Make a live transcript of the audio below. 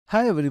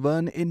Hi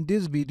everyone, in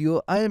this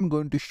video I am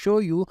going to show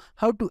you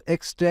how to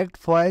extract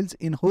files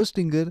in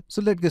Hostinger.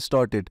 So let's get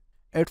started.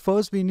 At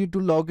first we need to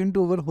log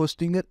into our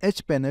Hostinger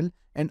Hpanel,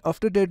 and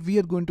after that we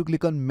are going to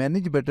click on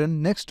manage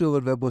button next to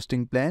our web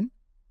hosting plan.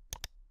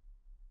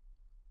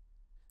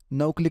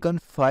 Now click on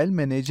file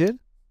manager.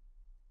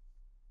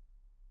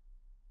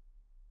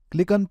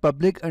 Click on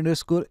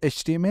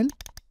public_HTML.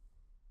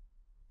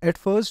 At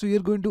first we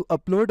are going to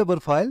upload our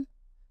file.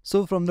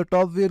 So from the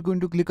top we are going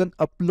to click on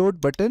upload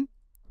button.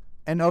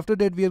 And after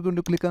that we are going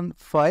to click on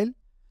file.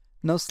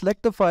 Now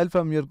select the file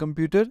from your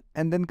computer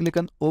and then click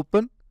on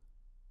open.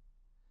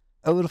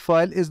 Our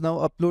file is now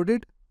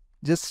uploaded.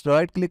 Just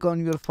right click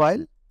on your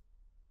file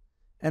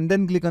and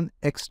then click on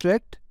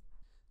extract.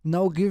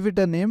 Now give it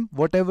a name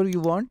whatever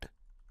you want,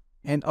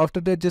 and after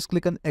that just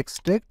click on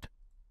extract.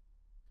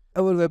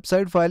 Our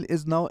website file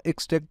is now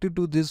extracted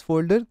to this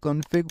folder,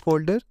 config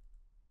folder,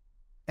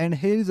 and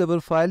here is our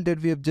file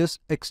that we have just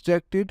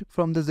extracted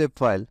from the zip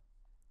file.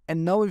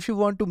 And now if you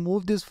want to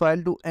move this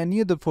file to any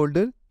other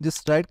folder,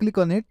 just right click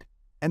on it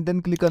and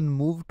then click on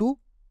move to,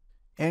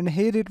 and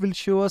here it will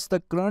show us the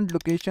current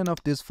location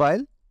of this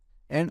file,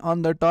 and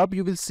on the top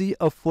you will see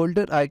a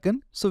folder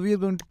icon. So we are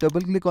going to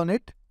double click on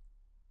it,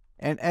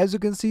 and as you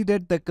can see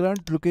that the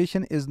current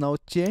location is now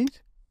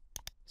changed.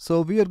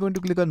 So we are going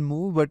to click on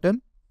move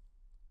button,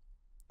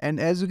 and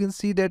as you can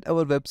see that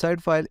our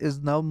website file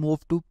is now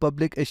moved to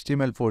public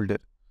HTML folder.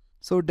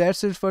 So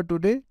that's it for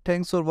today.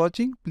 Thanks for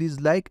watching. Please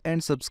like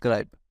and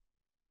subscribe.